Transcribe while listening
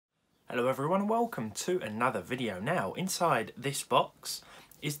Hello everyone and welcome to another video. Now inside this box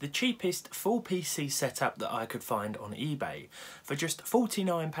is the cheapest full PC setup that I could find on eBay. For just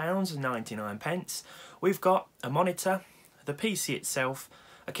 £49.99 we've got a monitor, the PC itself,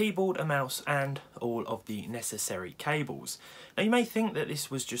 a keyboard, a mouse and all of the necessary cables. Now you may think that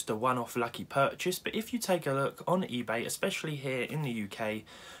this was just a one-off lucky purchase, but if you take a look on eBay, especially here in the UK,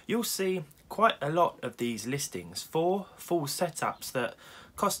 you'll see quite a lot of these listings for full setups that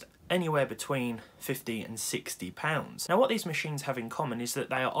cost anywhere between £50 and £60. Now what these machines have in common is that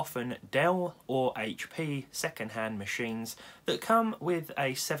they are often Dell or HP second-hand machines that come with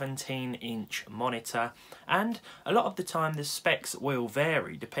a 17-inch monitor, and a lot of the time the specs will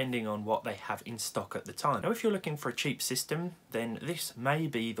vary depending on what they have in stock at the time. Now if you're looking for a cheap system, then this may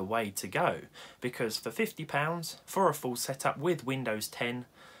be the way to go, because for £50 for a full setup with Windows 10,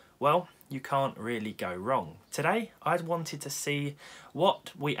 well, you can't really go wrong. Today, I wanted to see what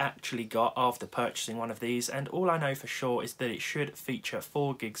we actually got after purchasing one of these, and all I know for sure is that it should feature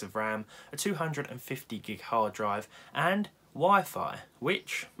 4 gigs of RAM, a 250 gig hard drive, and Wi-Fi,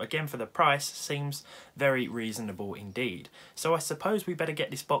 which, again for the price, seems very reasonable indeed. So I suppose we better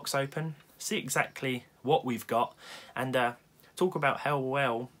get this box open, see exactly what we've got, and talk about how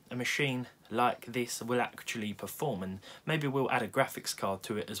well a machine like this will actually perform, and maybe we'll add a graphics card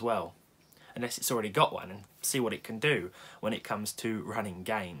to it as well, unless it's already got one, and see what it can do when it comes to running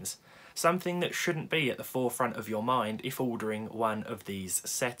games. Something that shouldn't be at the forefront of your mind if ordering one of these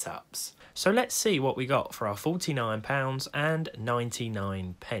setups. So let's see what we got for our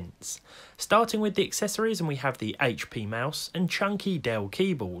 £49.99. Starting with the accessories, and we have the HP mouse and chunky Dell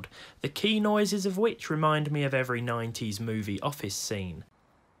keyboard, the key noises of which remind me of every 90s movie office scene.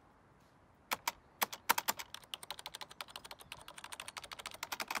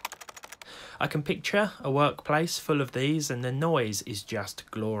 I can picture a workplace full of these, and the noise is just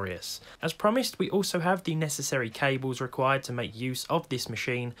glorious. As promised, we also have the necessary cables required to make use of this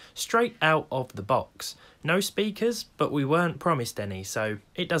machine straight out of the box. No speakers, but we weren't promised any, so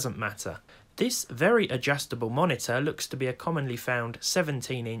it doesn't matter. This very adjustable monitor looks to be a commonly found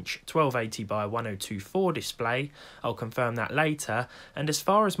 17-inch 1280 by 1024 display. I'll confirm that later, and as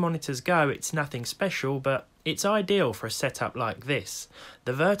far as monitors go, it's nothing special, but it's ideal for a setup like this.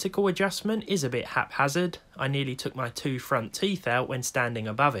 The vertical adjustment is a bit haphazard. I nearly took my 2 front teeth out when standing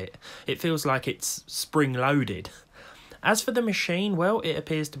above it. It feels like it's spring-loaded. As for the machine, well, it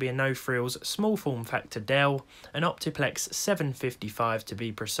appears to be a no-frills small form factor Dell, an Optiplex 755 to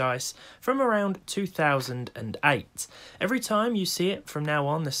be precise, from around 2008. Every time you see it from now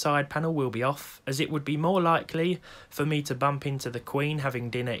on, the side panel will be off, as it would be more likely for me to bump into the Queen having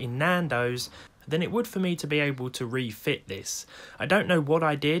dinner in Nando's than it would for me to be able to refit this. I don't know what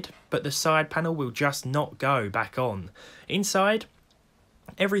I did, but the side panel will just not go back on. Inside,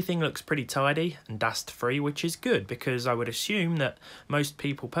 everything looks pretty tidy and dust-free, which is good, because I would assume that most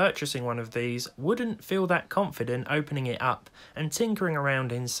people purchasing one of these wouldn't feel that confident opening it up and tinkering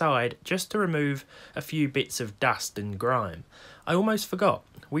around inside just to remove a few bits of dust and grime. I almost forgot,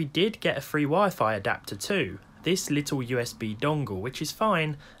 we did get a free Wi-Fi adapter too, this little USB dongle, which is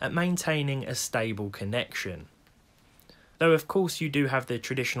fine at maintaining a stable connection. Though of course you do have the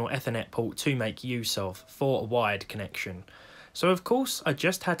traditional Ethernet port to make use of for a wired connection. So of course I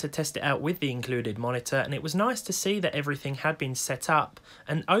just had to test it out with the included monitor, and it was nice to see that everything had been set up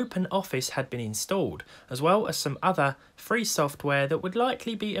and OpenOffice had been installed, as well as some other free software that would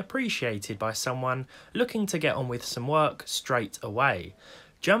likely be appreciated by someone looking to get on with some work straight away.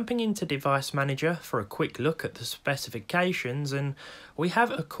 Jumping into Device Manager for a quick look at the specifications, and we have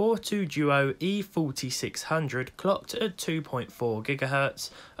a Core 2 Duo E4600 clocked at 2.4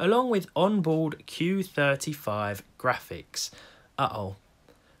 GHz, along with onboard Q35 graphics. I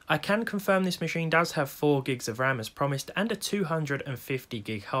can confirm this machine does have 4 gigs of RAM as promised, and a 250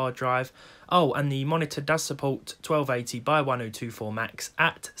 gig hard drive. Oh, and the monitor does support 1280 by 1024 max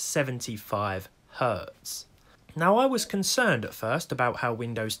at 75 Hz. Now I was concerned at first about how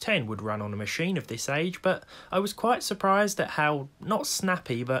Windows 10 would run on a machine of this age, but I was quite surprised at how not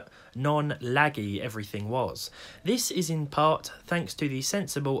snappy but non-laggy everything was. This is in part thanks to the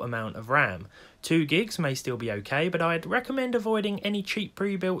sensible amount of RAM. 2 gigs may still be okay, but I'd recommend avoiding any cheap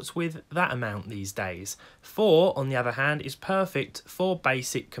pre-builts with that amount these days. 4, on the other hand, is perfect for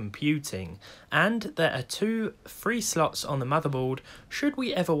basic computing, and there are 2 free slots on the motherboard should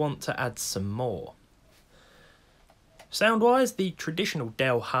we ever want to add some more. Sound-wise, the traditional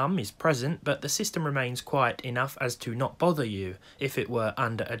Dell hum is present, but the system remains quiet enough as to not bother you if it were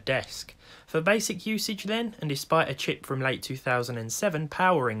under a desk. For basic usage then, and despite a chip from late 2007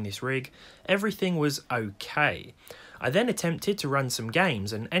 powering this rig, everything was okay. I then attempted to run some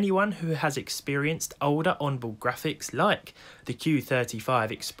games, and anyone who has experienced older onboard graphics like the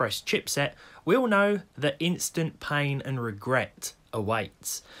Q35 Express chipset will know that instant pain and regret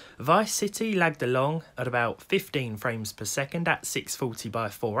awaits. Vice City lagged along at about 15 frames per second at 640 by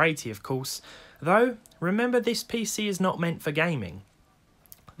 480 of course, though remember this PC is not meant for gaming.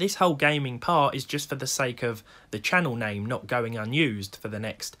 This whole gaming part is just for the sake of the channel name not going unused for the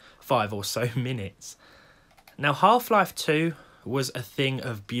next 5 or so minutes. Now Half-Life 2 was a thing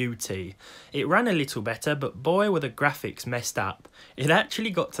of beauty. It ran a little better, but boy were the graphics messed up. It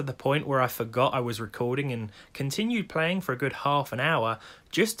actually got to the point where I forgot I was recording and continued playing for a good half an hour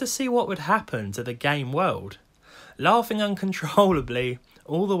just to see what would happen to the game world, laughing uncontrollably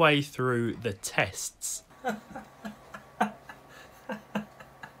all the way through the tests.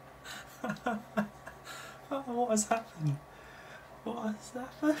 What has happened? What has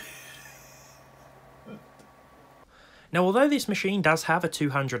happened? Now, although this machine does have a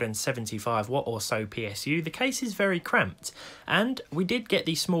 275 watt or so PSU, the case is very cramped, and we did get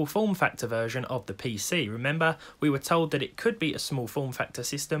the small form factor version of the PC. Remember, we were told that it could be a small form factor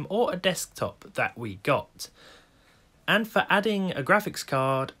system or a desktop that we got. And for adding a graphics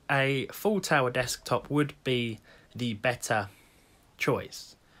card, a full tower desktop would be the better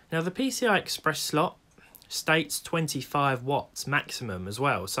choice. Now, the PCI Express slot states 25 watts maximum as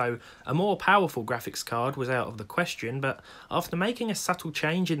well, so a more powerful graphics card was out of the question, but after making a subtle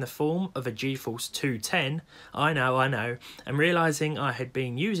change in the form of a GeForce 210, I know, and realising I had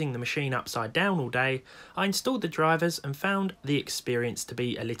been using the machine upside down all day, I installed the drivers and found the experience to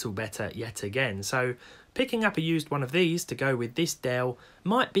be a little better yet again. So picking up a used one of these to go with this Dell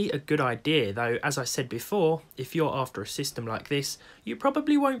might be a good idea, though as I said before, if you're after a system like this, you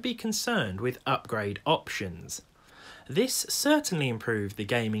probably won't be concerned with upgrade options. This certainly improved the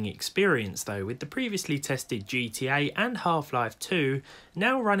gaming experience though, with the previously tested GTA and Half-Life 2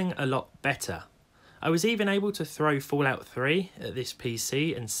 now running a lot better. I was even able to throw Fallout 3 at this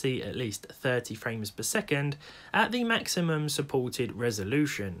PC and see at least 30 frames per second at the maximum supported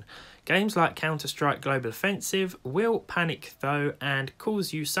resolution. Games like Counter-Strike Global Offensive will panic though and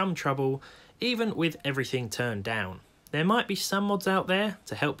cause you some trouble even with everything turned down. There might be some mods out there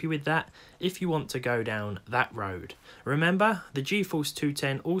to help you with that if you want to go down that road. Remember, the GeForce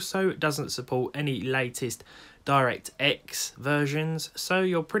 210 also doesn't support any latest DirectX versions, so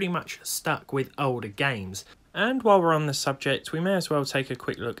you're pretty much stuck with older games. And while we're on the subject, we may as well take a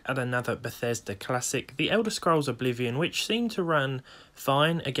quick look at another Bethesda classic, The Elder Scrolls Oblivion, which seemed to run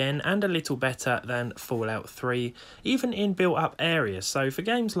fine again and a little better than Fallout 3, even in built-up areas. So for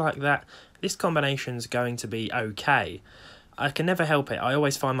games like that, this combination's going to be okay. I can never help it, I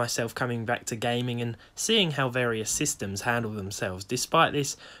always find myself coming back to gaming and seeing how various systems handle themselves, despite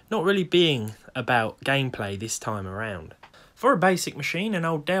this not really being about gameplay this time around. For a basic machine, an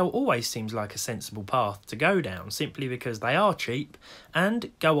old Dell always seems like a sensible path to go down, simply because they are cheap and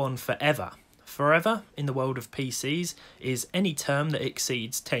go on forever. Forever, in the world of PCs, is any term that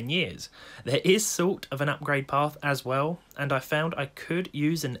exceeds 10 years. There is sort of an upgrade path as well, and I found I could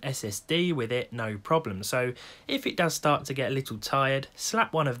use an SSD with it no problem. So if it does start to get a little tired,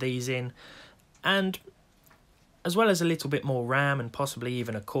 slap one of these in, and as well as a little bit more RAM and possibly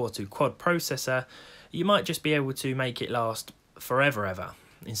even a Core 2 quad processor, you might just be able to make it last forever ever,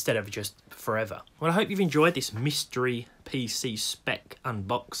 instead of just forever. Well, I hope you've enjoyed this mystery PC spec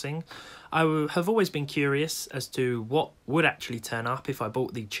unboxing. I have always been curious as to what would actually turn up if I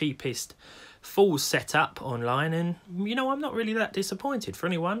bought the cheapest full setup online, and you know, I'm not really that disappointed. For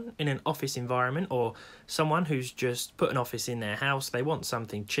anyone in an office environment or someone who's just put an office in their house, they want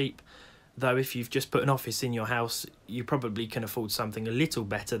something cheap. Though if you've just put an office in your house, you probably can afford something a little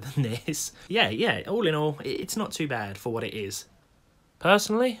better than this. Yeah, all in all, it's not too bad for what it is.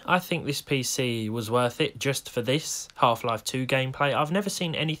 Personally, I think this PC was worth it just for this Half-Life 2 gameplay. I've never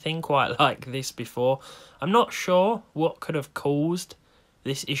seen anything quite like this before. I'm not sure what could have caused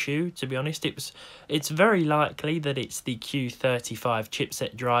this issue, to be honest. It's very likely that it's the Q35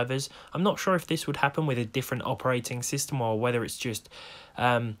 chipset drivers. I'm not sure if this would happen with a different operating system or whether it's just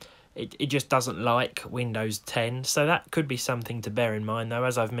it just doesn't like Windows 10, so that could be something to bear in mind, though.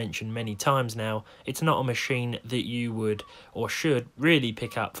 As I've mentioned many times now, it's not a machine that you would or should really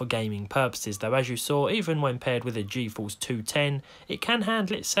pick up for gaming purposes, though as you saw, even when paired with a GeForce 210, it can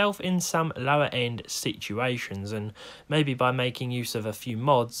handle itself in some lower end situations, and maybe by making use of a few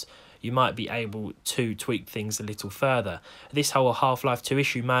mods, you might be able to tweak things a little further. This whole Half-Life 2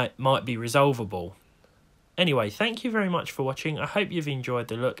 issue might be resolvable. Anyway, thank you very much for watching. I hope you've enjoyed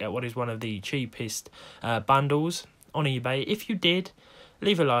the look at what is one of the cheapest bundles on eBay. If you did,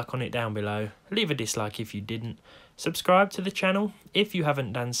 leave a like on it down below. Leave a dislike if you didn't. Subscribe to the channel if you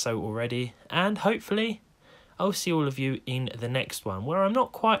haven't done so already, and hopefully I'll see all of you in the next one, where I'm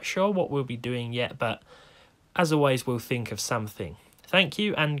not quite sure what we'll be doing yet, but as always we'll think of something. Thank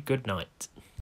you and good night.